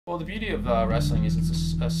Well, the beauty of wrestling is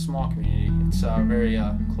it's a small community. It's very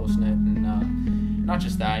close-knit, and not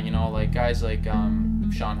just that, like guys like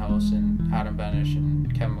Sean House and Adam Benish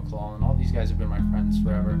and Kevin McClellan, all these guys have been my friends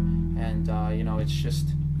forever, and it's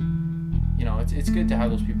just, it's good to have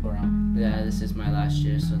those people around. Yeah, this is my last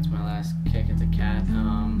year, so it's my last kick at the Cat.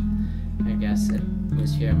 I guess it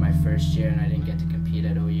was here my first year, and I didn't get to compete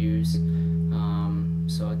at OU's,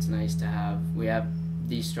 so it's nice to have, we have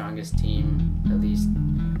the strongest team, at least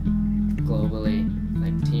globally,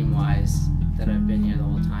 like team-wise, that I've been here the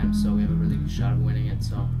whole time, so we have a really good shot of winning it,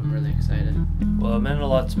 so I'm really excited. Well, it meant a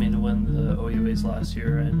lot to me to win the OUAs last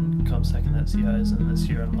year and come second at CIs, and this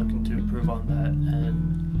year I'm looking to improve on that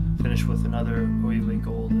and finish with another OUA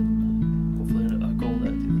gold and hopefully a gold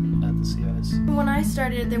at the CIs. When I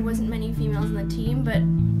started, there wasn't many females in the team, but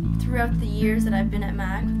throughout the years that I've been at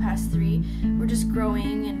MAC, the past 3, we're just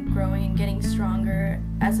growing and getting stronger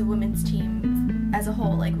as a women's team as a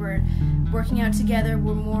whole. Like, we're working out together,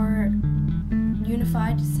 we're more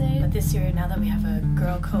unified, to say. But this year, now that we have a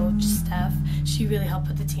girl coach, Steph, she really helped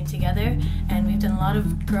put the team together, and we've done a lot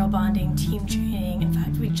of girl bonding, team training. In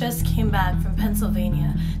fact, we just came back from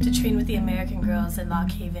Pennsylvania to train with the American girls at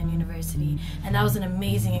Lock Haven University, and that was an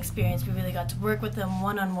amazing experience. We really got to work with them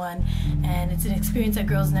one-on-one, and it's an experience that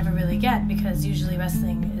girls never really get because usually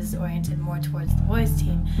wrestling is oriented more towards the boys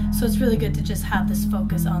team. So it's really good to just have this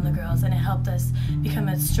focus on the girls, and it helped us become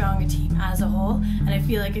a stronger team as a whole, and I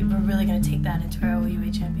feel like we're really going to take that into our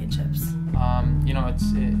OUA championships.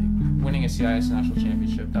 Winning a CIS national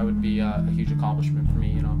championship, that would be a huge accomplishment for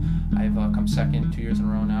me. I've come second 2 years in a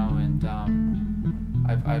row now, and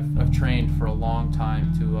I've trained for a long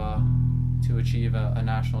time to achieve a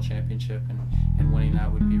national championship, and winning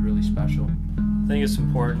that would be really special. I think it's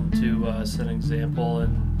important to set an example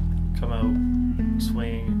and come out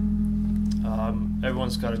swinging.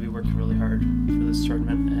 Everyone's got to be working really hard for this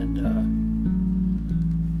tournament, and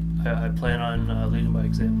I plan on leading by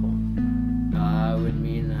example. It would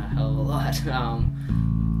mean a hell of a lot.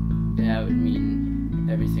 Yeah, it would mean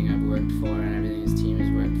everything I've worked for and everything this team has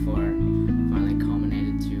worked for finally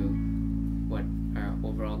culminated to what our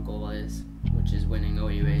overall goal is, which is winning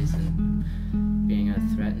OUAs and being a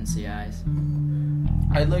threat in CIs.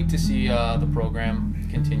 I'd like to see the program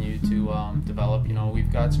continue to develop.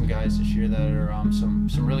 We've got some guys this year that are some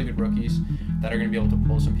really good rookies that are going to be able to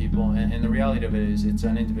pull some people. And the reality of it is, it's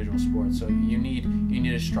an individual sport, so you need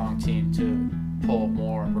a strong team to pull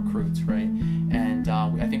more recruits, right? And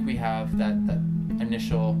I think we have that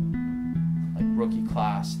initial rookie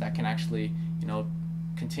class that can actually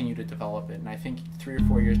continue to develop it. And I think 3 or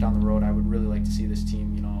 4 years down the road, I would really like to see this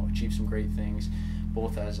team achieve some great things,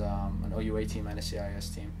 both as an OUA team and a CIS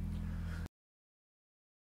team.